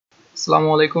আসসালামু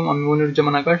আলাইকুম, আমি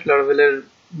মনিরুজ্জামান-আকাশ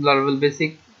লারাভেল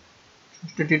বেসিক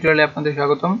টিউটোরিয়ালে আপনাদের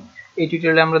স্বাগতম। এই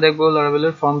টিউটোরিয়ালে আমরা দেখব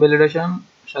লারাভেলের ফর্ম ভ্যালিডেশন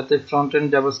সাথে ফ্রন্ট এন্ড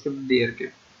জাভাস্ক্রিপ্ট দিয়ে আর কি।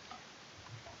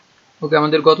 ওকে,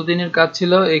 আমাদের গত দিনের কাজ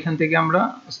ছিল এখান থেকে আমরা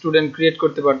স্টুডেন্ট ক্রিয়েট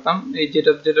করতে পারতাম, এই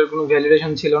যেটার কোনো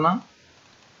ভ্যালিডেশন ছিল না।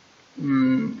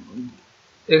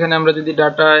 এখানে আমরা যদি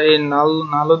ডাটা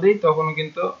নালও দিই তখন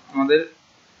কিন্তু আমাদের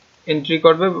এন্ট্রি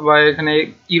করবে বা এখানে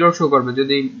ইরর শো করবে,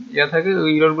 যদি থাকে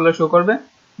ওই ইররগুলো শো করবে।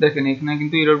 দেখেন এখানে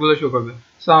কিন্তু ইররগুলো শো করবে।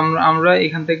 সো আমরা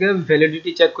এখান থেকে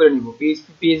ভ্যালিডিটি চেক করে নিব,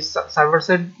 পিএইচপি সার্ভার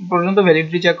সাইড পর্যন্ত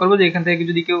ভ্যালিডিটি চেক করব যে এখান থেকে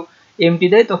যদি কেউ এমটি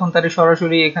দেয় তখন তার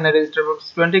সরাসরি এখানে রেজিস্টার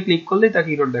স্টুডেন্টে ক্লিক করলেই তাকে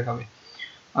ইরর দেখাবে।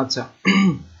 আচ্ছা,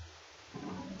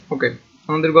 ওকে,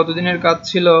 আমাদের গত দিনের কাজ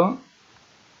ছিল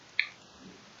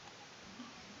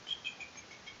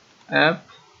app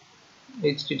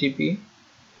http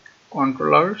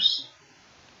controllers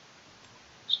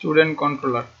student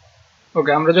controller.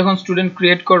 ওকে, আমরা যখন স্টুডেন্ট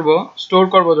ক্রিয়েট করব, স্টোর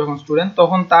করব যখন স্টুডেন্ট,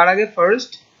 তখন তার আগে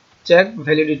first check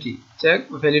validity, check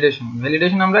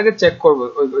validation আমরা আগে চেক করব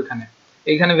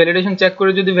এইখানে ভ্যালিডেশন চেক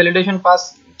করে যদি ভ্যালিডেশন পাস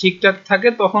ঠিকঠাক থাকে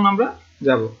তখন আমরা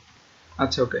যাব।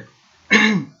 আচ্ছা, ওকে,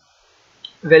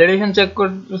 ভ্যালিডেশন চেক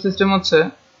করার সিস্টেম হচ্ছে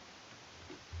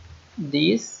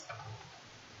দিস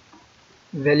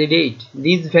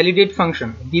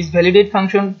ভ্যালিডেট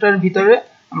ফাংশনটার ভিতরে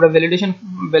আমরা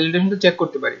ভ্যালিডেশনটা চেক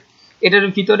করতে পারি। এটার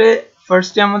ভিতরে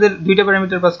ফার্স্টে আমাদের দুইটা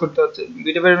প্যারামিটার পাস করতে হচ্ছে।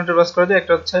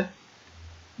 একটা হচ্ছে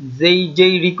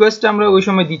যেই রিকোয়েস্ট আমরা ওই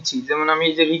সময় দিচ্ছি, যেমন আমি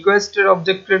যে রিকোয়েস্টের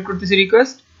অবজেক্ট ক্রিয়েট করতেছি,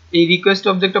 এই রিকোয়েস্ট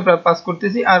অবজেক্টটা পাস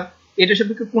করতেছি, আর এটার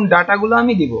সাপেক্ষে কোন ডাটাগুলো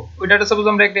আমি দিব, ওই ডাটা সাপোজ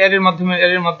আমরা একটা অ্যারের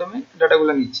মাধ্যমে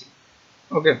ডাটাগুলো নিচ্ছি।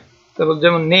 ওকে, তারপর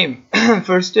যেমন নেম,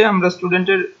 ফার্স্টে আমরা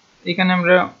স্টুডেন্টের এখানে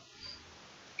আমরা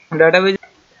ডাটাবেজ।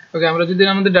 ওকে, আমরা যদি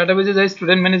আমাদের ডাটাবেজে যাই,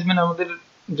 স্টুডেন্ট ম্যানেজমেন্ট, আমাদের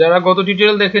যারা গত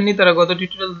টিউটোরিয়াল দেখেননি তারা গত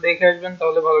টিউটোরিয়াল দেখে আসবেন,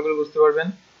 তাহলে ভালো করে বুঝতে পারবেন।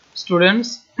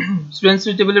 স্টুডেন্টস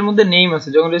টেবিলের মধ্যে নেম আছে,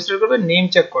 যখন রেজিস্টার করবে নেম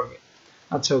চেক করবে।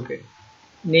 আচ্ছা, ওকে,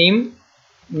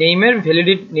 নেমের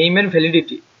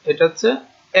ভ্যালিডিটি এটা হচ্ছে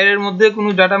এর মধ্যে কোনো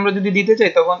ডাটা আমরা যদি দিতে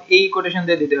চাই তখন এই কোটেশন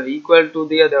দিয়ে দিতে হয়, ইকুয়াল টু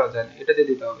দিয়ে দেওয়া যায় না, এটা দিয়ে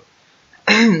দিতে হবে।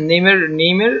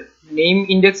 নেম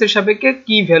ইন্ডেক্সের সাপেক্ষে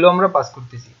কি ভ্যালু আমরা পাস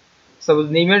করতেছি, সাপোজ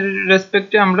নেমের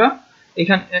রেসপেক্টে আমরা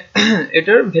এখানে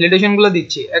এটার ভ্যালিডেশন গুলো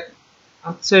দিচ্ছি।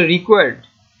 আচ্ছা,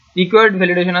 রিকোয়ার্ড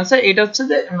ভ্যালিডেশন আছে, এটা হচ্ছে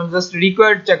যে জাস্ট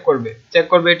রিকোয়ার্ড চেক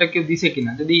করবে এটা কেউ দিছে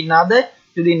কিনা। যদি না দেয়,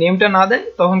 যদি নেমটা না দেয়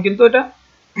তখন কিন্তু এটা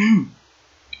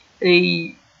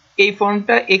এই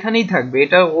ফর্মটা এখানেই থাকবে।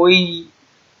 এটা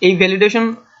এই ভ্যালিডেশন,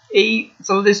 এই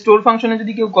সাপোজ স্টোর ফাংশনে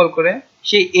যদি কেউ কল করে,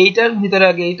 সে এইটার ভিতরে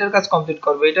আগে এইটার কাজ কমপ্লিট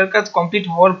করবে, এটার কাজ কমপ্লিট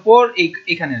হওয়ার পর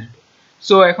এখানে আসবে।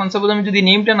 সো এখন সাপোজ আমি যদি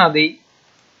নেমটা না দেই,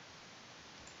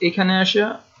 এখানে আসা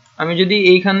আমি যদি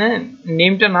এইখানে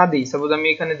নেমটা না দিই, সাপোজ আমি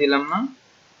এখানে দিলাম না,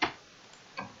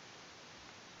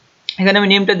 এখানে আমি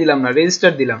নেমটা দিলাম না,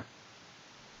 রেজিস্টার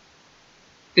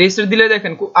দিলে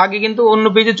দেখেন আগে কিন্তু অন্য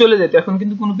পেজে চলে যেত, এখন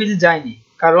কিন্তু কোনো পেজে যায়নি,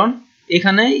 কারণ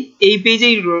এখানে এই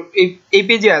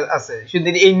পেজে আছে, শুধু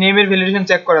এই নেমের ভ্যালিডেশন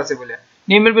চেক করা আছে বলে।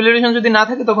 নেমের ভ্যালিডেশন যদি না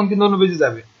থাকে তখন কিন্তু অন্য পেজে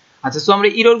যাবে। আচ্ছা, সো আমরা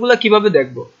ইররগুলো কিভাবে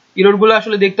দেখবো? ইররগুলো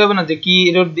আসলে দেখতে হবে না যে কি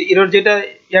ইরর যেটা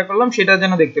করলাম সেটা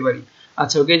যেন দেখতে পারি।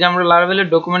 আচ্ছা, ওকে, যে আমরা লারাভেলের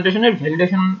ডকুমেন্টেশনের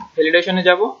ভ্যালিডেশনে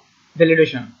যাব।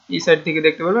 ভ্যালিডেশন এই সাইড থেকে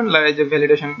দেখতে পারবেন, এই যে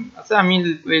ভ্যালিডেশন আছে, আমি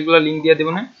এইগুলো লিংক দিয়ে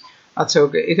দেবো না। আচ্ছা,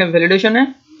 ওকে, এখানে ভ্যালিডেশনে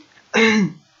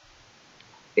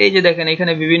এই যে দেখেন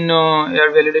এখানে বিভিন্ন এর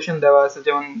ভ্যালিডেশন দেওয়া আছে,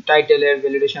 যেমন টাইটেলের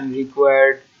ভ্যালিডেশন,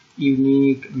 রিকোয়ার্ড,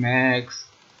 ইউনিক, ম্যাক্স,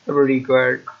 তারপর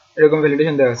রিকোয়ার্ড, এরকম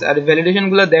ভ্যালিডেশন দেওয়া আছে। আর ভ্যালিডেশন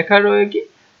গুলো দেখার রয়ে কি,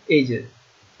 এই যে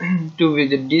two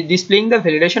displaying the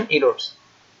validation errors,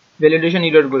 validation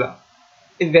error গুলা,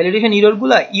 এই ভ্যালিডেশন এরর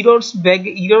গুলা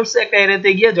ইররস একটা এরেতে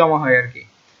গিয়ে জমা হয় আর কি।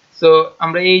 সো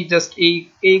আমরা এই জাস্ট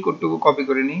এই কোডটুকু কপি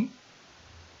করে নিই।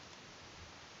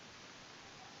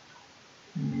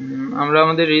 আমরা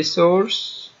আমাদের রিসোর্স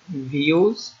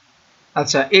ভিউজ,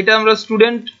 আচ্ছা, এটা আমরা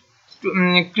স্টুডেন্ট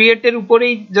ক্রিয়েটের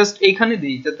উপরেই জাস্ট এইখানে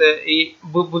দিই, যাতে এই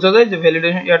বোঝা যায় যে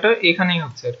ভ্যালিডেশন এটা এখানেই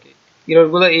হচ্ছে আর কি,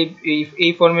 এররগুলো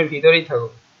এই ফর্মের ভিতরেই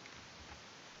থাকুক।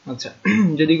 আচ্ছা,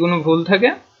 যদি কোনো ভুল থাকে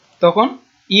তখন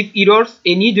ইফ এররস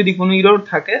এনি, যদি কোনো এরর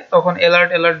থাকে তখন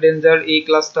অ্যালার্ট ডেঞ্জার এই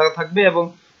ক্লাসটা থাকবে, এবং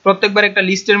প্রত্যেকবার একটা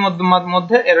লিস্টের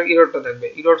মধ্যে এররটা থাকবে।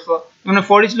 এররস মানে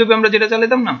ফর ইচ লুপে আমরা যেটা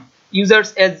চালাতাম না, ইউজার্স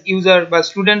অ্যাজ ইউজার বা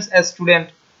স্টুডেন্টস অ্যাজ স্টুডেন্ট,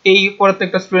 এই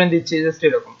প্রত্যেকটা স্টুডেন্ট দিচ্ছে জাস্ট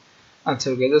এরকম। আচ্ছা,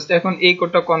 ওকে, জাস্ট এখন এই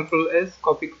কোডটা কন্ট্রোল এস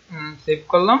কপি সেভ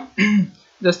করলাম।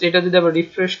 জাস্ট এটা যদি আবার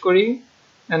রিফ্রেশ করি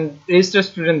এন্ড রেজিস্টার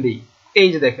স্টুডেন্ট দিই, এই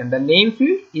যে দেখেন the name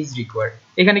field is required,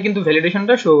 এখানে কিন্তু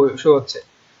ভ্যালিডেশনটা শো হচ্ছে।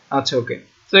 আচ্ছা, ওকে,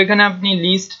 সো এখানে আপনি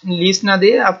লিস্ট না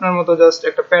দিয়ে আপনার মতো জাস্ট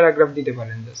একটা প্যারাগ্রাফ দিতে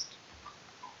পারেন, জাস্ট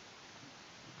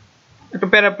একটা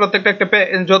প্রত্যেকটা একটা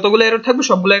যতগুলো এরর থাকবে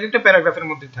সবগুলো একটা প্যারাগ্রাফের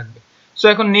মধ্যে থাকবে। সো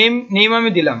এখন নেম আমি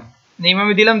দিলাম, নেম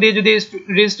আমি দিলাম, দিয়ে যদি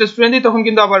রেজিস্টার স্টুডেন্ট দিই তখন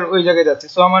কিন্তু আবার ওই জায়গায় যাচ্ছে।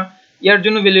 সো আমার ইয়ার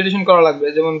জন্য ভ্যালিডেশন করা লাগবে,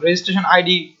 যেমন রেজিস্ট্রেশন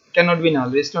আইডি ক্যানট বি নাল,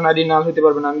 রেজিস্ট্রেশন আইডি নাল হতে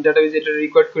পারবে না, আমি ডাটাবেজে এটা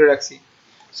রিকোয়ার্ড করে রাখছি।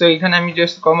 সো এখানে আমি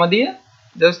জাস্ট কমা দিয়ে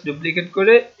জাস্ট ডুপ্লিকেট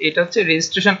করে এটা হচ্ছে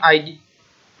রেজিস্ট্রেশন আইডি,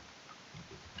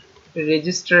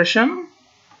 রেজিস্ট্রেশন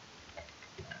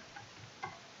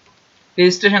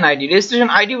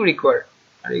আইডিও রিকোয়ার্ড।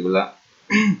 আর এগুলা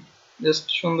জাস্ট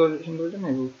সুন্দর সুন্দরটা না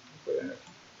করে রাখি।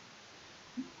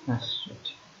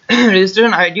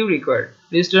 রেজিস্ট্রেশন আইডিও রিকোয়ার্ড,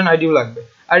 রেজিস্ট্রেশন আইডিও লাগবে।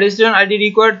 আর রেজিস্ট্রেশন আইডি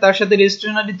রিকোয়ার্ড, তার সাথে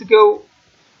রেজিস্ট্রেশন আইডি তো কেউ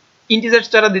ইন্টিজার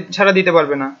ছাড়া দিতে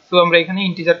পারবে না। সো আমরা এখানে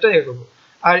ইন্টিজারটা দেখাবো।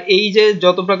 আর এই যে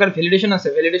যত প্রকার ভ্যালিডেশন আছে,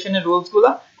 ভ্যালিডেশনের রোলস গুলো,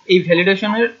 এই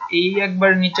ভ্যালিডেশনের এই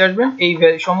একবার নিচে আসবেন, এই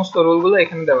সমস্ত রোল গুলো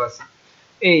এখানে দেওয়া আছে।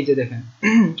 এই যে দেখেন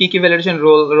কি কি ভ্যালিডেশন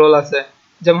রোল আছে,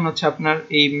 যেমন হচ্ছে আপনার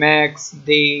এই max,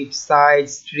 date, size,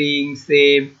 string,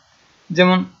 save.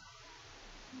 যেমন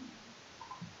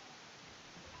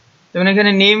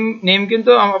এখানে নেম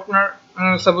কিন্তু আপনার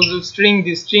সাপোজ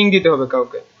স্ট্রিং দিতে হবে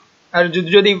কাউকে। আর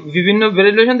যদি বিভিন্ন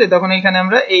ভ্যালিডেশন দেয় তখন এখানে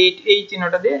আমরা এই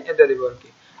চিহ্নটা দিয়ে এটা দেবো আর কি।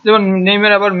 যেমন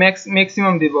নেমের আবার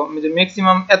ম্যাক্সিমাম দিব,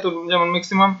 ম্যাক্সিমাম এত, যেমন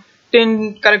ম্যাক্সিমাম 10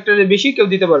 ক্যারেক্টারের বেশি কেউ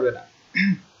দিতে পারবে না।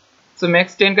 সো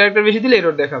ম্যাক্স 10 ক্যারেক্টার বেশি দিলে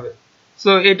এরর দেখাবে। সো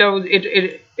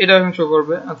এটা এখন শো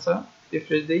করবে। আচ্ছা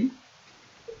রিফ্রেশ দেই,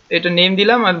 এটা নেম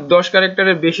দিলাম আর 10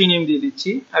 ক্যারেক্টারের বেশি নেম দিয়ে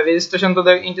দিচ্ছি। আর রেজিস্ট্রেশন তো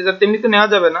ইন্টিজার তেমনি তো নেওয়া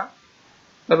যাবে না,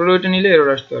 তারপরে ওইটা নিলে এরর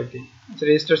আসতো আর কি। আচ্ছা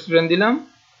রেজিস্টার স্টুডেন্ট দিলাম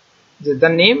যে the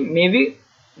name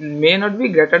may not be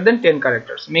greater than 10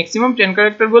 characters, maximum 10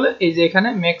 character বলে এই যে এখানে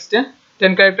ম্যাক্স 10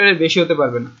 ক্যারেক্টারের বেশি হতে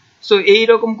পারবে না। সো এই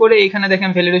রকম করে এখানে দেখেন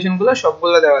ভ্যালিডেশন গুলো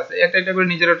সবগুলো দেওয়া আছে, একটা একটা করে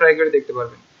নিজেরা ট্রাই করে দেখতে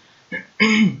পারবেন।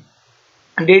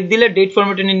 ডেট দিলে ডেট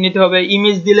ফরম্যাটে নিতে হবে,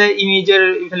 ইমেজ দিলে ইমেজের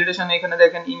ভ্যালিডেশন এখানে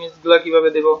দেখেন ইমেজগুলো কিভাবে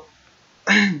দেব,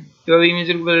 কিভাবে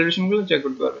ইমেজের ভ্যালিডেশন গুলো চেক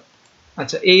করতে পারবেন।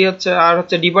 আচ্ছা এই হচ্ছে, আর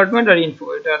হচ্ছে ডিপার্টমেন্ট আর ইনফো,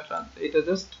 এটা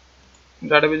জাস্ট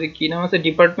ডাটাবেজে কি নাম আছে,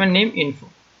 department name info.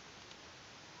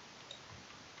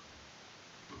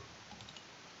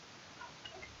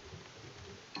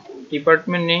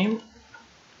 Department name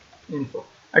info.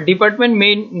 আর ডিপার্টমেন্ট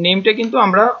মেইন নেমটা কিন্তু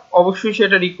আমরা অবশ্যই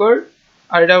সেটা রিকোয়ার্ড,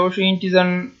 আর এটা অবশ্যই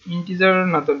ইন্টিজার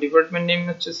না, তো ডিপার্টমেন্ট নেম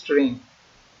হচ্ছে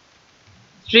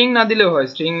স্ট্রিং না দিলেও হয়,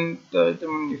 স্ট্রিং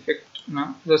তেমন ইফেক্ট না,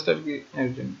 জাস্ট আর কি এর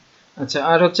জন্য। আচ্ছা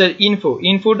আর হচ্ছে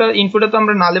ইনফোটা তো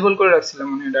আমরা নালেবল করে রাখছিলাম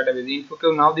মনে হয় ডাটাবেজে, ইনফো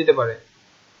কেউ নাও দিতে পারে।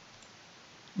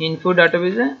 ইনফো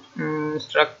ডাটাবেজে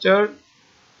স্ট্রাকচার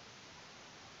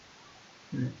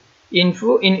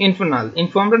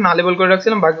ইনফো আমরা নালেবল করে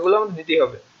রাখছিলাম, বাকিগুলো আমাদের দিতেই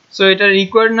হবে। সো এটা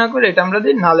রিকোয়ার্ড না করে এটা আমরা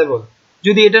দিই নালেবল।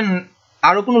 যদি এটা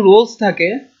আরো কোনো রোলস থাকে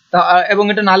এবং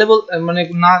এটা নালেবল মানে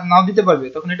নাও দিতে পারবে,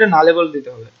 তখন এটা নালেবল দিতে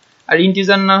হবে। আর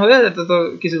ইন্টিজার না হয়ে এটা তো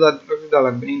কিছু দেওয়া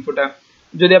লাগবে না। ইনফোটা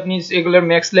যদি আপনি এগুলোর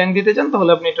ম্যাক্স ল্যাঙ্গ দিতে চান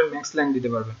তাহলে আপনি এটার ম্যাক্স ল্যাঙ্গ দিতে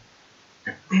পারবেন।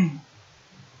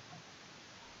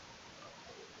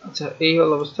 আচ্ছা এই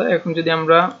হল অবস্থা। এখন যদি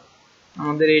আমরা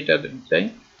আমাদের এইটা চাই,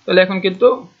 তাহলে এখন কিন্তু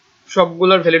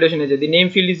সবগুলোর ভ্যালিডেশন আছে। The name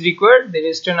field is required, the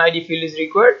registration ID field is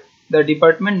required, the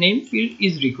department name field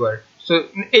is required. So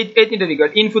এই তিনটা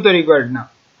রিকোয়ার্ড, ইনফো তো রিকোয়ার্ড না।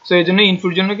 সো এই জন্য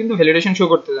ইনফোর জন্য কিন্তু ভ্যালিডেশন শো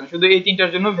করতেছে না, শুধু এই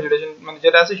তিনটার জন্য ভ্যালিডেশন মানে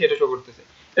যেটা আছে সেটা শো করতেছে।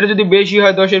 এটা যদি বেশি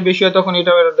হয়, 10 এর বেশি হয়, তখন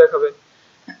এটা এরর দেখাবে,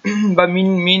 বা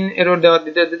মিন এরর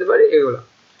দিতে পারে এগুলো।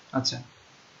 আচ্ছা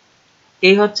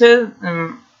এই হচ্ছে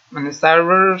মানে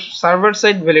সার্ভার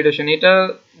সাইড ভ্যালিডেশন। এটা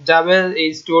যাবে এই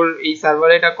স্টোর, এই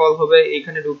সার্ভারে এটা কল হবে,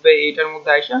 এখানে ঢুকবে, এইটার মধ্যে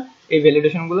আইসা এই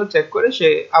ভ্যালিডেশন গুলো চেক করে সে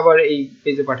আবার এই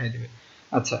পেজে পাঠিয়ে দেবে।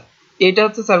 আচ্ছা এটা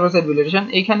হচ্ছে সার্ভার সাইড ভ্যালিডেশন।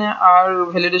 এখানে আর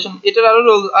ভ্যালিডেশন এটার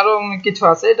আরো অনেক কিছু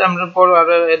আছে, এটা আমরা পর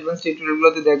আরো অ্যাডভান্স টিউটোরিয়াল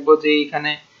গুলোতে দেখবো। যে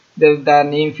এখানে the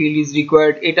name field is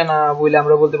required, এটা না বলে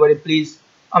আমরা বলতে পারি প্লিজ,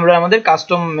 আমরা আমাদের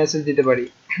কাস্টম মেসেজ দিতে পারি।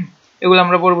 এগুলো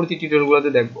আমরা পরবর্তী টিউটোরিয়াল গুলোতে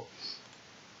দেখবো।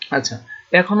 আচ্ছা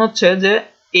এখন হচ্ছে যে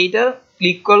এইটা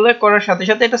ক্লিক করার সাথে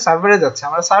সাথে এটা সার্ভারে যাচ্ছে,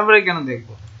 আমরা সার্ভারে কেন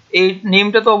দেখবো? এই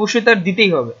নেমটা তো অবশ্যই তার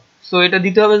দিতেই হবে। সো এটা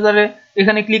দিতে হবে, তারে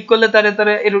এখানে ক্লিক করলে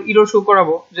তারে এরর শো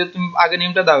করাবো যে তুমি আগে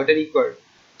নেমটা দাও, এটা রিকোয়ার্ড।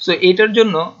 সো এটার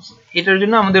জন্য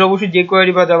আমাদের অবশ্যই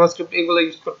jQuery বা জাভাস্ক্রিপ্ট এগুলো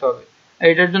ইউজ করতে হবে। আর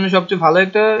এটার জন্য সবচেয়ে ভালো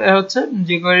একটা হচ্ছে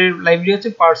jQuery লাইব্রেরি হচ্ছে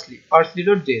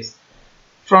parsely.js,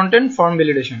 front end form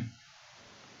validation.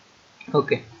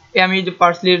 ওকে আমি এই যে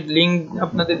পার্সলির লিংক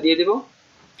আপনাদের দিয়ে দেবো।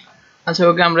 আচ্ছা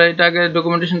ওকে আমরা এটা আগে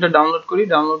ডকুমেন্টেশনটা ডাউনলোড করি।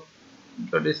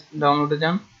 ডাউনলোডে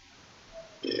যান,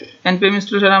 npm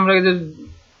ইনস্টলেশন আমরা যে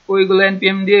ওইগুলো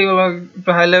npm দিয়ে এগুলো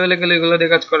একটু হাই লেভেলে গেলে এগুলো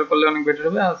দিয়ে কাজ করলে অনেক বেটার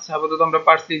হবে। আচ্ছা আপাতত আমরা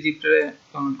পার্সলি জিপটা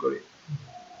ডাউনলোড করি।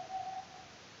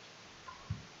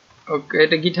 ওকে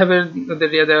এটা গিটহাবের ওদের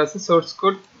ইয়া দেওয়া আছে সোর্স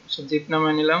কোড, জিপ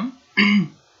নামে নিলাম।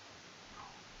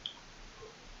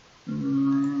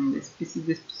 দিস পিসি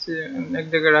এক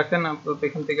জায়গায় রাখেন, আপাতত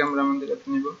এখান থেকে আমরা আমাদের হাতে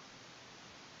নিব।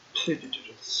 সেভ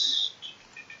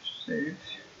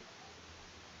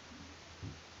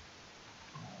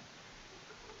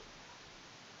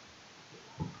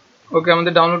ওকে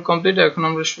আমাদের ডাউনলোড কমপ্লিট। এখন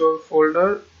আমরা শো ফোল্ডার,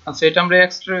 আচ্ছা এটা আমরা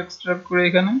এক্সট্রাক্ট করে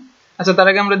এখানে। আচ্ছা তার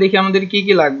আগে আমরা দেখি আমাদের কি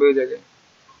কি লাগবে ওই জায়গায়।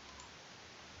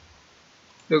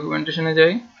 ডকুমেন্টেশনে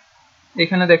যাই,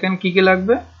 এখানে দেখেন কি কি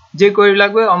লাগবে। যে কোয়েরি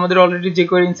লাগবে আমাদের অলরেডি যে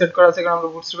কোয়েরি ইনসার্ট করা আছে কারণ আমরা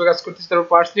বুটস্ট্র্যাপে কাজ করতেছি। তারপর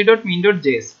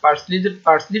parsley.min.js,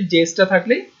 পার্সলির জেএসটা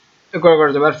থাকলেই কল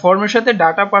করা যাবে। আর ফর্মের সাথে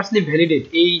ডাটা পার্সলি ভ্যালিডেট,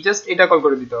 এই জাস্ট এটা কল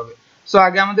করে দিতে হবে। সো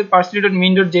আগে আমাদের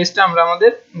parsley.min.js টা আমরা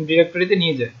আমাদের ডিরেক্টরিতে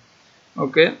নিয়ে যাই।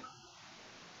 ওকে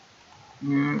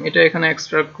এটা এখানে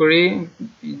এক্সট্রাক্ট করি,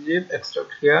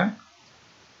 এক্সট্রাক্ট হিয়ার।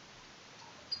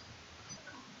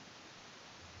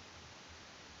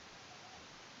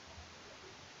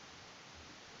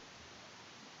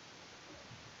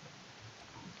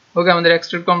 ওকে আমাদের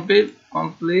এক্সট্রাক্ট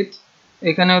কমপ্লিট।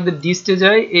 এখানে ওদের ডিস্টে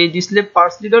যাই, এই ডিসপ্লে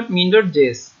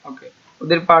parsley.min.js। ওকে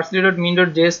ওদের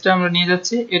parsley.min.js টা আমরা নিয়ে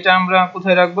যাচ্ছি। এটা আমরা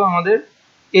কোথায় রাখবো, আমাদের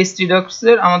htdocs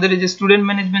এর আমাদের এই যে স্টুডেন্ট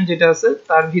ম্যানেজমেন্ট যেটা আছে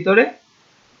তার ভিতরে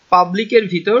পাবলিকের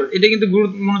ভিতর, এটা কিন্তু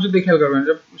মনোযোগ দিয়ে খেয়াল করবেন,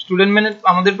 স্টুডেন্ট ম্যানেজ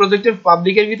আমাদের প্রজেক্টের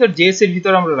পাবলিকের ভিতর জেএস এর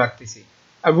ভিতর আমরা রাখতেছি।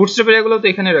 আর বুটস্ট্র্যাপের এগুলো তো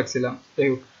এখানে রাখছিলাম। যাই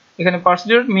হোক এখানে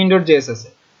parsley.min.js আছে।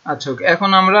 আচ্ছা ওকে এখন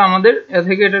আমরা আমাদের এ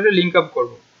থেকে এটাকে লিংক আপ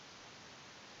করব।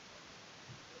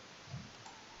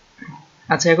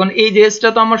 আচ্ছা এখন এই জেএসটা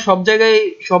তো আমার সব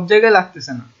জায়গায়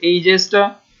লাগতেছে না। এই জেএসটা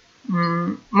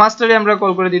মাস্টারে আমরা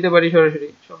কল করে দিতে পারি সরাসরি,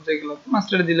 সব জায়গায় লাগবে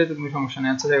মাস্টারে দিলে তো কোনো সমস্যা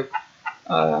নেই। আচ্ছা যাই হোক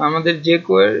আমাদের যে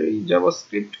কোয়েরি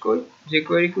জাভাস্ক্রিপ্ট যে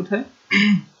কোয়েরি কোথায়,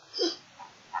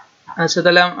 আচ্ছা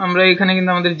তাহলে আমরা এখানে কিন্তু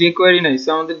আমাদের যে কোয়েরি নাই, সো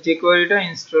আমাদের যে কোয়েরিটা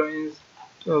ইনস্টল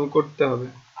করতে হবে।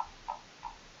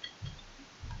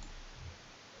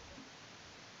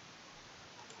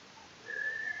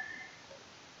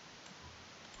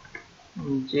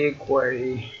 যে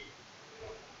কোয়েরি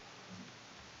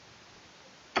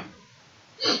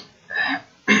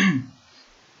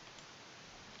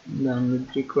download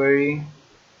jQuery,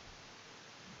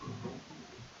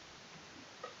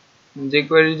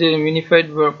 jQuery যে unified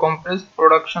compressed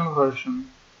production version,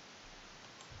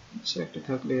 আচ্ছা একটা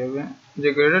থাকলে হবে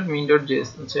jQuery.min.js।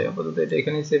 আচ্ছা আপাতত এটা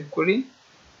এখানে সেভ করি।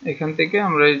 এখান থেকে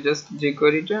আমরা জাস্ট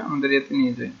jQueryটা আমাদের এতে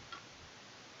নিয়ে যাই,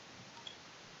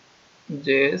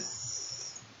 js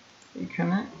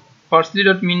এখানে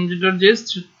parsley.min.js,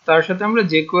 তার সাথে আমরা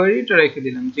jQueryটা রেখে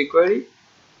দিলাম, jQuery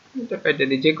এটা কেটে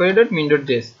দিই,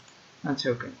 jQuery.min.js। আচ্ছা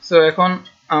ওকে সো এখন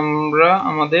আমরা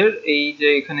আমাদের এই যে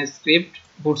এখানে স্ক্রিপ্ট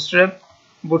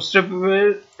বুটস্ট্র্যাপের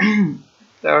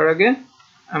তার আগে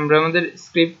আমরা আমাদের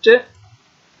স্ক্রিপ্টে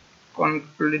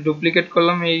ডুপ্লিকেট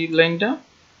করলাম এই লাইনটা।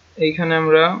 এইখানে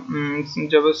আমরা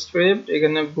জাভাস্ক্রিপ্ট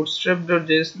এখানে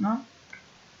bootstrap.js না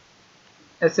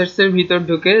assets এর ভিতর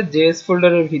ঢুকে js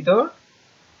ফোল্ডারের ভিতর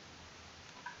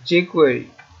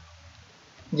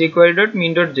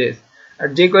jQuery.min.js, আর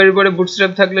jQuery পরে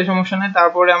বুটস্ট্র্যাপ থাকলে সমস্যা নেই।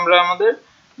 তারপরে আমরা আমাদের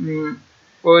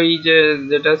ওই যে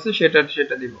যেটা আছে সেটা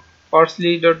দিব,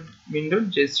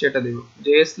 parsley.min.js সেটা দিব,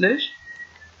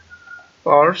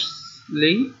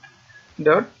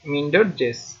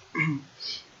 j/parsley.min.js।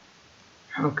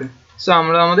 ওকে সো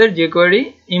আমরা আমাদের jQuery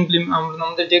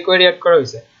আমাদের jQuery অ্যাড করা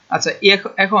হয়েছে। আচ্ছা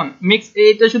এখন মিক্স,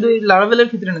 এটা শুধু লারাভেলের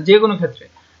ক্ষেত্রে না যে কোনো ক্ষেত্রে।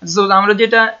 আচ্ছা আমরা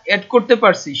যেটা অ্যাড করতে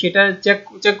পারছি সেটা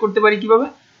চেক করতে পারি কিভাবে।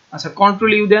 আচ্ছা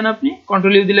কন্ট্রোল ইউ দেন, আপনি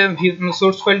কন্ট্রোল ইউ দিলে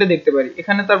সোর্স ফাইলটা দেখতে পারি।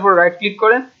 এখানে তারপর রাইট ক্লিক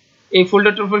করেন, এই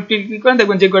ফোল্ডারটার উপর ক্লিক করেন,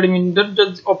 দেখবেন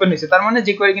jQuery.min.js ওপেন হয়েছে, তার মানে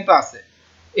jQuery কিন্তু আছে।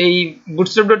 এই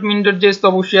bootstrap.min.js তো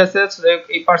অবশ্যই আছে,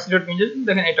 এই parsley.min.js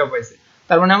দেখেন এটাও পাইছে।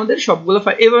 তার মানে আমাদের সবগুলো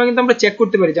ফাইল এইভাবে কিন্তু আমরা চেক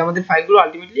করতে পারি যে আমাদের ফাইলগুলো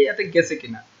আলটিমেটলি এতে গেছে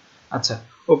কিনা। আচ্ছা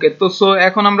ওকে তো সো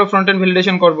এখন আমরা ফ্রন্ট এন্ড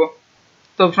ভ্যালিডেশন করব।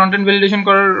 তো ফ্রন্ট এন্ড ভ্যালিডেশন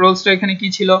করার রোলসটা এখানে কি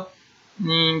ছিল,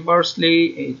 পার্সলি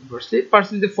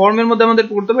ফর্মের মধ্যে আমাদের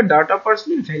করতে হবে ডাটা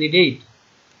পার্সলি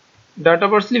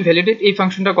ভ্যালিডেট, এই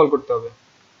ফাংশনটা কল করতে হবে।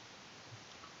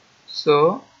 সো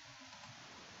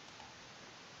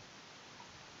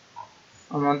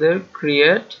আমাদের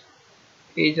ক্রিয়েট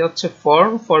এই যে হচ্ছে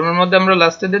ফর্মের মধ্যে আমরা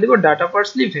লাস্টে দিয়ে দেব ডাটা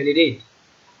পার্সলি ভ্যালিডেট।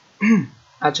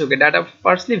 আচ্ছা ওকে ডাটা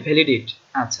পার্সলি ভ্যালিডেট।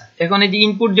 আচ্ছা এখন এই যে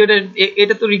ইনপুট যেটা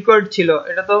এটা তো রিকোয়ার্ড ছিল,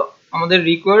 এটা তো আমাদের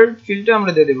রিকোয়ার্ড ফিল্ডটা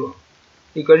আমরা দিয়ে দেব।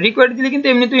 রিকোয়ার্ড দিলে কিন্তু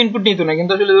এমনি তো ইনপুট নিত না,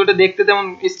 কিন্তু আসলে ওটা দেখতে তেমন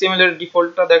HTML এর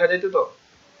ডিফল্টটা দেখা যাইতো তো।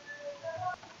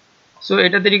 সো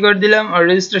এটাতে রিকোয়ার্ড দিলাম, আর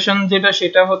রেজিস্ট্রেশন যেটা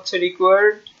সেটা হচ্ছে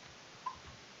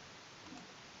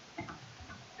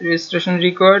রেজিস্ট্রেশন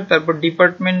রিকোয়ার্ড, তারপর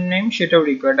ডিপার্টমেন্ট নেম সেটাও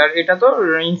রিকোয়ার্ড, আর এটা তো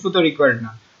ইনফো তো রিকোয়ার্ড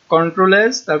না। কন্ট্রোল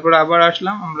এস, তারপর আবার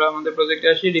আসলাম, আমরা আমাদের প্রজেক্টে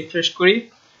আসি, রিফ্রেশ করি।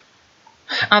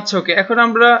 আচ্ছা ওকে এখন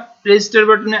আমরা রেজিস্টার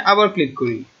বাটনে আবার ক্লিক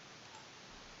করি।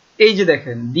 এই যে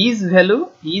দেখেন দিস ভ্যালু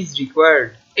ইজ রিকোয়ার্ড,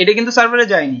 এটা কিন্তু সার্ভারে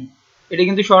যায়নি, এটা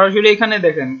কিন্তু সরাসরি এখানে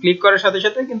দেখেন ক্লিক করার সাথে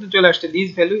সাথে কিন্তু চলে আসছে দিস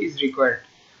ভ্যালু ইজ রিকোয়ার্ড।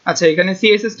 আচ্ছা এখানে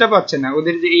সিএসএস টা পাচ্ছে না,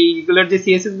 ওদের যে এইগুলোর যে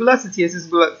সিএসএস গুলো আছে সিএসএস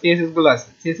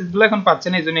গুলো এখন পাচ্ছে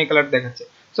না, এইজন্য এই কালার দেখাচ্ছে।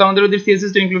 সো আমাদের ওদের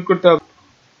সিএসএস টা ইনক্লুড করতে হবে।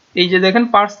 এই যে দেখেন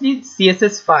পার্সলি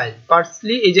সিএসএস ফাইল,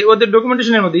 পার্সলি এই যে ওদের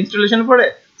ডকুমেন্টেশনের মধ্যে ইনস্টলেশন পরে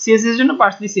সিএসএস এর জন্য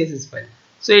পার্সলি সিএসএস ফাইল।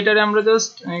 সো এটারে আমরা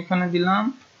জাস্ট এখানে দিলাম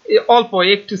অল্প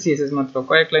একটু সিএসএস, মাত্র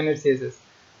কয়েক লাইনের সিএসএস।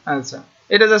 আচ্ছা,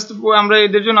 এটা জাস্ট আমরা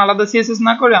এদের জন্য আলাদা সিএসএস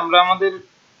না করে আমরা আমাদের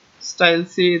স্টাইল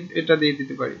সি এটা দিয়ে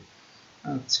দিতে পারি।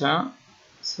 আচ্ছা,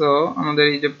 সো আমাদের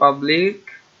এই যে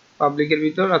পাবলিকের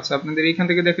ভিতর, আচ্ছা আপনাদের এখান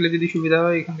থেকে দেখালে যদি সুবিধা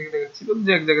হয়, এখান থেকে দেখাচ্ছি তো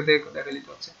যে এক জায়গা থেকে দেখালে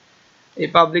তো আছে। এই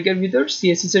পাবলিকের ভিতর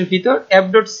সিএসএস এর ভিতর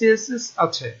app.css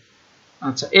আছে।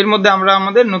 আচ্ছা, এর মধ্যে আমরা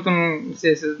আমাদের নতুন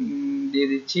সিএসএস দিয়ে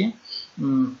দিচ্ছি।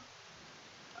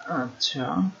 আচ্ছা,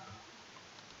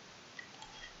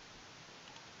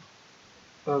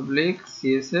 public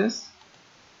CSS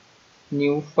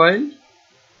new file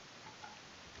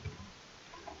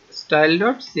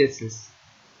style.css,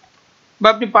 বা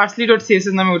আপনি parsely.css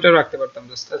নামে ওটা রাখতে পারতাম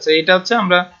জাস্ট। আচ্ছা, এটা হচ্ছে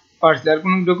আমরা পার্সলি, আর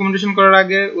কোনো ডকুমেন্টেশন করার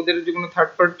আগে ওদের যে কোনো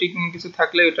থার্ড পার্টি কোনো কিছু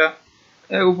থাকলে এটা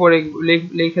উপরে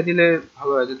লেখা দিলে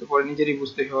ভালো হয়, যাতে পরে নিজেরই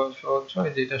বুঝতে সহজ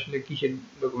হয় যে এটা আসলে কিসের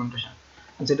ডকুমেন্টেশন।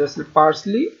 আচ্ছা, এটা আসলে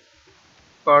পার্সলি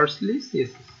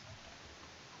সিএসএস,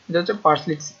 এটা হচ্ছে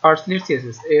পার্সলি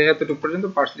সিএসএস, এতটুকু পর্যন্ত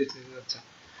পার্সলি সিএসএস। আচ্ছা,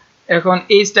 এখন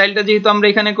এই স্টাইলটা যেহেতু আমরা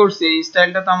এখানে করছি, এই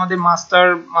স্টাইলটা তো আমাদের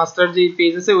মাস্টার যে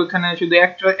পেজ আছে ওইখানে শুধু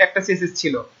একটা সিএসএস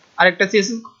ছিল, আরেকটা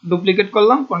সিএসএস ডুপ্লিকেট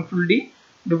করলাম, কন্ট্রোল ডি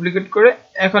ডুপ্লিকেট করে।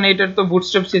 এখন এটার তো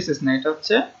বুটস্ট্র্যাপ সিএসএস না, এটা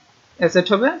হচ্ছে অ্যাসেট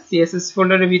হবে সিএসএস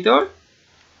ফোল্ডারের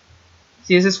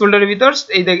ভিতর,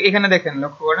 এই এখানে দেখেন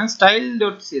লক্ষ্য করেন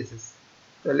style.css,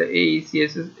 তাহলে এই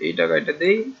সিএসএস এই টাকাটা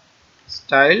দেই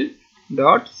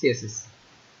style.css,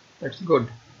 দ্যাটস গুড।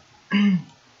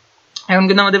 এখন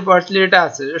কিন্তু আমাদের পার্সলি এটা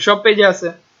আছে, সব পেজে আছে।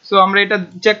 সো আমরা এটা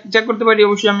চেক করতে পারি।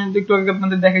 অবশ্যই আমি একটু আগে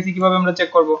আপনাদের দেখাইছি কিভাবে আমরা চেক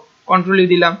করব। কন্ট্রোল ই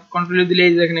দিলাম, কন্ট্রোল ই দিলে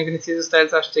এই যে দেখেন এখানে সিএসএস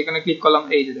স্টাইলস আসছে, এখানে ক্লিক করলাম,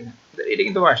 এই যে দেখেন এটা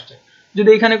কিন্তু আসছে। যদি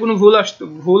এখানে কোনো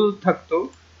ভুল থাকতো,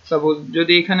 সাপোজ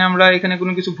যদি আমরা এখানে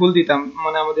কোনো কিছু ভুল দিতাম,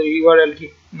 মানে আমাদের ইউআরএল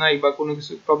ঠিক নাই বা কোনো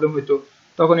কিছু প্রবলেম হইতো,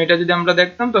 তখন এটা যদি আমরা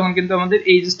দেখতাম, তখন কিন্তু আমাদের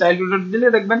এই যে স্টাইল ডট দিলে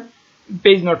দেখবেন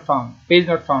পেজ নট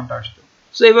ফাউন্ড আসতো।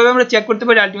 সো এইভাবে আমরা চেক করতে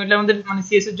পারি আলটিমেটলি আমাদের মানে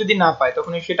সিএসএস যদি না পায়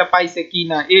তখন সেটা পাইছে কি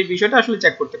না এই বিষয়টা আসলে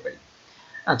চেক করতে পারি।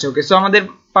 আচ্ছা, ওকে, সো আমাদের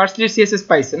পার্সলি সিএসএস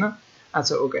পাইছে না।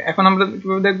 আচ্ছা, ওকে, এখন আমরা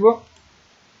কিভাবে দেখব,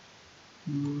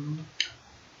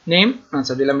 নেম,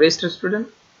 আচ্ছা দিলাম রেজিস্টার স্টুডেন্ট,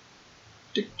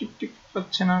 টিক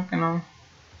পাচ্ছে না কেন,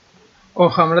 ও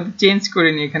আমরা তো চেঞ্জ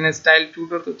করিনি এখানে, স্টাইল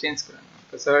 2 তো চেঞ্জ করিনি,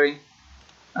 সরি।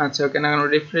 আচ্ছা, ওকে, না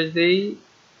রিফ্রেশ দেই,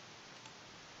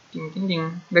 টিং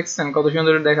দেখছেন কত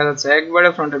সুন্দর দেখা যাচ্ছে, একবারে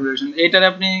ফ্রন্ট অ্যাপ্লিকেশন। এটারে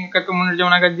আপনি কাকে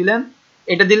মনিরুজ্জামান-আকাশ দিলেন,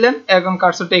 এটা দিলেন, এখন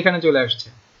কার্সরটা এখানে চলে আসছে।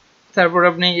 তারপর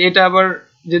আপনি এটা আবার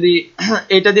যদি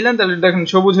এটা দিলেন তাহলে দেখেন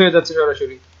সবুজ হয়ে যাচ্ছে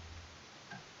সরাসরি,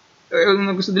 অন্য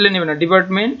কিছু দিলে নেবে না,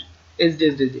 ডিপার্টমেন্ট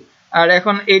এসডিএসডি। আর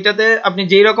এখন এইটাতে আপনি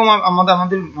যেই রকম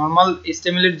আমাদের নরমাল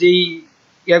এইচটিএমএল এর যেই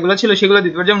ইয়াগুলো ছিল সেগুলো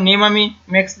দিতে পারেন। যেমন নেম আমি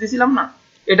ম্যাক্স দিছিলাম না,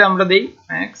 এটা আমরা দেই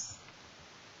ম্যাক্স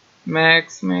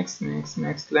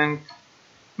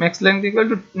লেংথ ইকুয়াল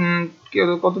টু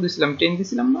কত দিছিলাম, 10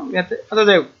 দিছিলাম না ইয়াতে। আচ্ছা,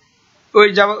 যাই হোক,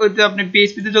 ওইতে আপনি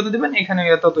পিএইচপি তে যত দিবেন এখানে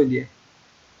ততই দিয়ে।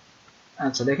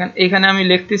 আচ্ছা, দেখেন এখানে আমি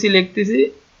লিখতেছি,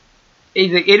 এই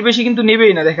যে এর বেশি কিন্তু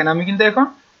নেবেই না। দেখেন আমি কিন্তু এখন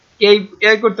এই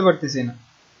করতে পারতেছি না,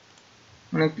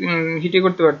 মানে হিটে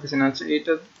করতে পারতেছি না। আচ্ছা,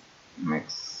 এটা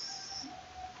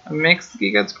ম্যাক্স কি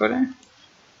কাজ করে,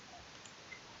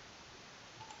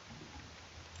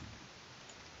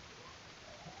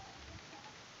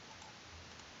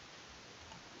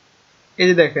 এই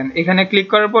যে দেখেন এখানে ক্লিক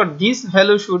করার পর this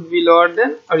value should be lower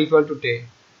than or equal to 10,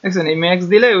 দেখছেন এই ম্যাক্স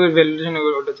দিলে ওই ভ্যালিডেশন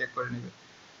ওটা চেক করে নেবে।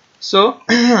 সো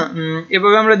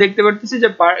এভাবে আমরা দেখতে পারতেছি যে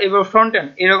এবার ফ্রন্ট এন্ড,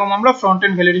 এরকম আমরা ফ্রন্ট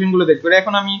এন্ড ভ্যালিডেশন গুলো দেখতে পারি।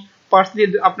 এখন আমি পার্সলি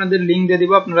আপনাদের লিংক দিয়ে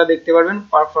দিব, আপনারা দেখতে পারবেন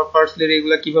পার্সলি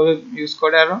এগুলা কিভাবে ইউজ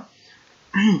করে।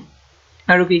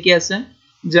 আরো কি আছে,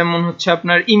 যেমন হচ্ছে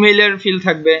আপনার ইমেইলের ফিল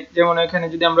থাকবে, যেমন এখানে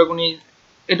যদি আমরা কোনো,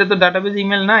 এটা তো ডাটাবেজ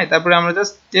ইমেল নাই, তারপরে আমরা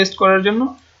জাস্ট টেস্ট করার জন্য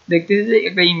দেখতেছি যে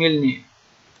একটা ইমেল নিয়ে,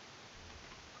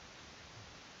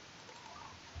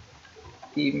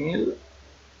 ইমেল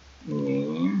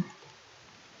নেম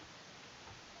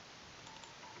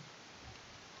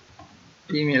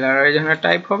ইমেল, আর এখানে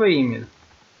টাইপ হবে ইমেল।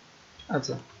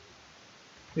 আচ্ছা,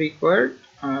 রিকোয়ার্ড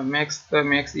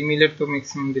ম্যাক্স ইমেলের তো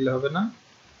ম্যাক্সিমাম দিলে হবে না।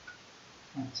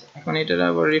 আচ্ছা, এখন এটা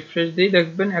আবার রিফ্রেশ দেই,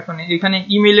 দেখবেন এখন এখানে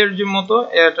ইমেলের যে মতো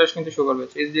এটা কিন্তু শো করবে,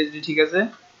 এসডিএসডি ঠিক আছে,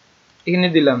 এখানে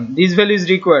দিলাম দিস ভ্যালু ইজ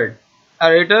রিকোয়ার্ড,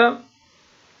 আর এটা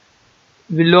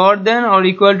lower than or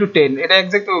equal to 10, এটা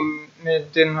এক্সাক্ট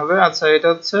 10 হবে। আচ্ছা, এটা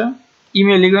হচ্ছে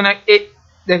ইমেল, এখানে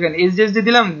দেখেন এসডিএসডি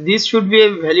দিলাম, this should B a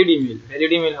valid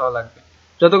email হওয়া লাগবে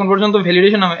যতক্ষণ পর্যন্ত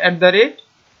ভ্যালিডেশন হবে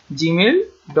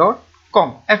 @gmail.com।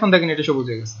 এখন দেখেন এটা সবুজ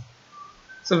হয়ে গেছে।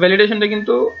 সো ভ্যালিডেশনটা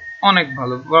কিন্তু অনেক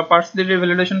ভালো, বা পার্সলি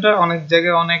ভ্যালিডেশনটা অনেক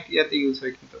জায়গায় অনেক ইয়াতে ইউজ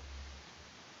হয় কিন্তু।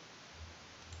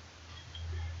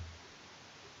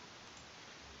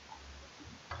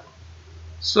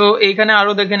 সো এইখানে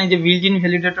আরো দেখেন এই যে বিল্ট-ইন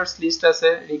ভ্যালিডেটরস লিস্ট আছে,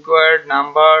 রিকোয়ার্ড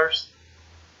নাম্বারস।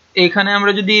 এখানে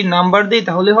আমরা যদি নাম্বার দেই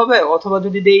তাহলে হবে, অথবা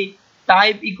যদি দেই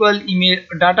type equal email,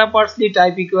 data parsley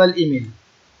type equal email,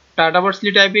 data parsley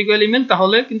type equal email,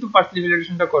 তাহলে কিন্তু পার্সলি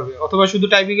ভ্যালিডেশনটা করবে, অথবা শুধু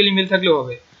টাইপ ইকুয়াল ইমেল থাকলেও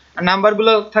হবে। আর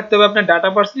নাম্বারগুলো থাকতে হবে আপনার data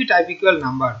parsley type equal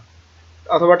number,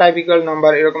 অথবা টাইপ ইকুয়াল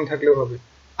নাম্বার, এরকম থাকলেও হবে।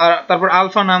 আর তারপর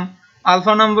আলফা নাম,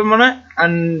 আলফা নাম্বার মানে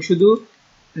শুধু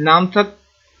নাম থাক,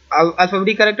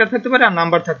 অ্যালফাবেটিক ক্যারেক্টার থাকতে পারে আর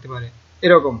নাম্বার থাকতে পারে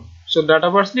এরকম। So data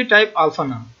parsley type alpha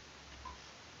নাম।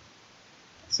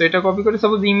 সো এটা কপি করে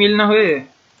সাপোজ ইমেল না হয়ে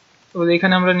সাপোজ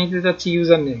এখানে আমরা নিতে যাচ্ছি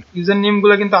ইউজার নেম, ইউজার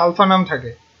নেমগুলো কিন্তু আলফা নাম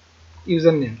থাকে,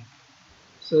 ইউজার নেম।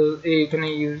 সো এইখানে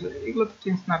ইউজার এগুলো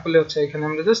চেঞ্জ না করলে হচ্ছে, এখানে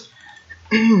আমরা জাস্ট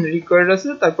রিকোয়ার্ড আছে,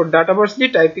 তারপর data parsley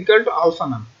type equal to alpha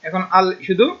নাম, এখন আল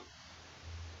শুধু,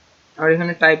 আর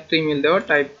এখানে টাইপ তো ইমেল দেওয়া,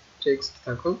 টাইপ টেক্সট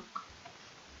থাকুক।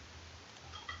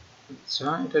 আচ্ছা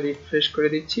এটা রিফ্রেশ করে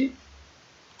দিচ্ছি,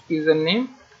 ইউজার নেম,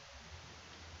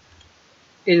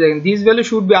 এই দেখেন this value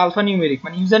should be alpha numeric,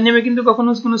 মানে ইউজার নেমে কিন্তু কখনো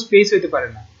কোনো স্পেস হইতে পারে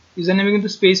না, ইউজার নেমে কিন্তু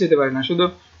স্পেস হইতে পারে না, শুধু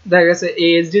দেখা গেছে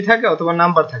এএসডি থাকে অথবা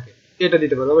নাম্বার থাকে, এটা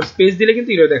দিতে পারবে, আবার স্পেস দিলে কিন্তু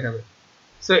এরর দেখাবে।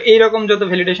 সো এইরকম যত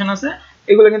ভ্যালিডেশন আছে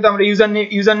এগুলো কিন্তু আমরা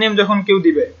ইউজার নেম যখন কেউ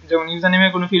দিবে, যেমন ইউজার নেমে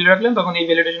কোনো ফিল্ড রাখলেন তখন এই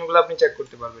ভ্যালিডেশনগুলো আপনি চেক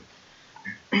করতে পারবেন।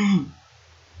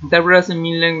 তারপরে আছে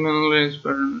মিন লেংথ,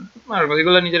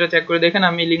 এগুলো নিজেরা চেক করে দেখেন,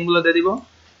 আমি লিঙ্কগুলো দিয়ে দিব।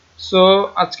 সো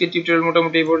আজকে টিউটোরিয়াল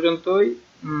মোটামুটি এই পর্যন্তই,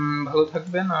 ভালো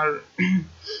থাকবেন। আর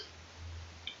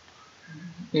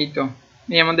এই তো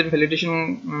এই আমাদের ভ্যালিডেশন,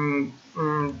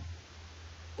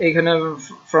 এইখানে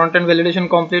ফ্রন্ট এন্ড ভ্যালিডেশন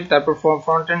কমপ্লিট। তারপর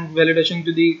ফ্রন্ট এন্ড ভ্যালিডেশন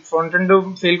যদি ফ্রন্ট এন্ডও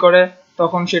ফেল করে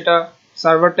তখন সেটা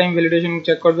সার্ভার টাইম ভ্যালিডেশন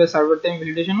চেক করবে, সার্ভার টাইম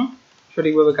ভ্যালিডেশনও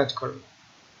সঠিকভাবে কাজ করবে।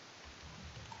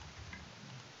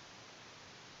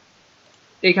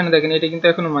 এইখানে দেখেন এটা কিন্তু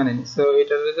এখনো মানেনি, সো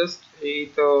এটা জাস্ট এই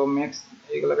তো ম্যাক্স,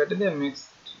 এইগুলো কেটে দিয়ে next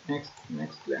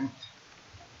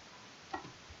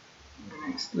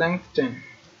length 10।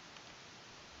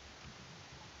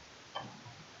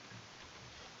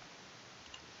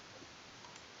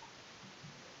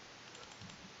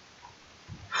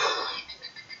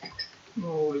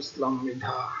 Noor Islam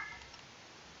Mridha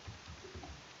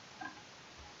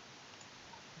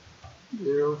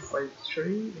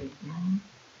 05389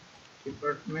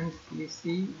 department CC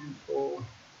info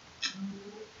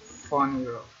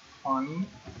funny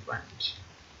friend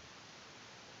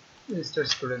register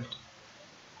student.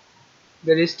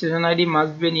 The registration ID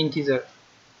must be an integer.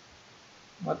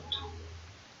 But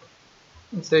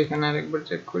so এখানে আরেকবার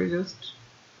চেক করি, জাস্ট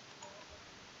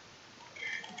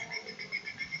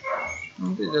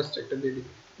একটা দিয়ে দিই।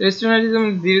 রেজিস্ট্রেশন আইডি যেমন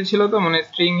 0 ছিল তো, মানে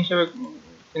স্ট্রিং হিসেবে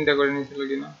চিন্তা করে নিয়েছিল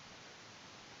কিনা,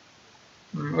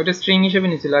 ওটা স্ট্রিং হিসেবে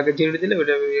নিয়েছিল, আগে 0 দিলে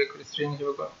ওটা স্ট্রিং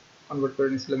হিসেবে কনভার্ট করে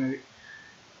নিয়েছিল মেবি।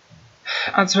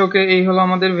 আচ্ছা ওকে, এই হলো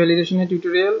আমাদের ভ্যালিডেশনের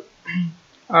টিউটোরিয়াল।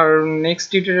 আর নেক্সট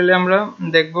টিউটোরিয়ালে আমরা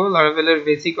দেখব লারাভেলের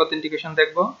বেসিক অথেন্টিকেশন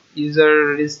দেখব, user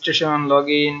registration,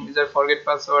 login, user forget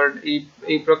password,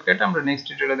 এই প্রক্রিয়াটা আমরা নেক্সট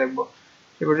টিউটোরিয়ালে দেখব।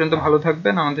 সে পর্যন্ত ভালো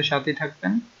থাকবেন, আমাদের সাথেই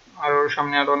থাকবেন, আর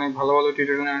সামনে আরো অনেক ভালো ভালো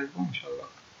টিউটোরিয়াল আসবো ইনশাআল্লাহ।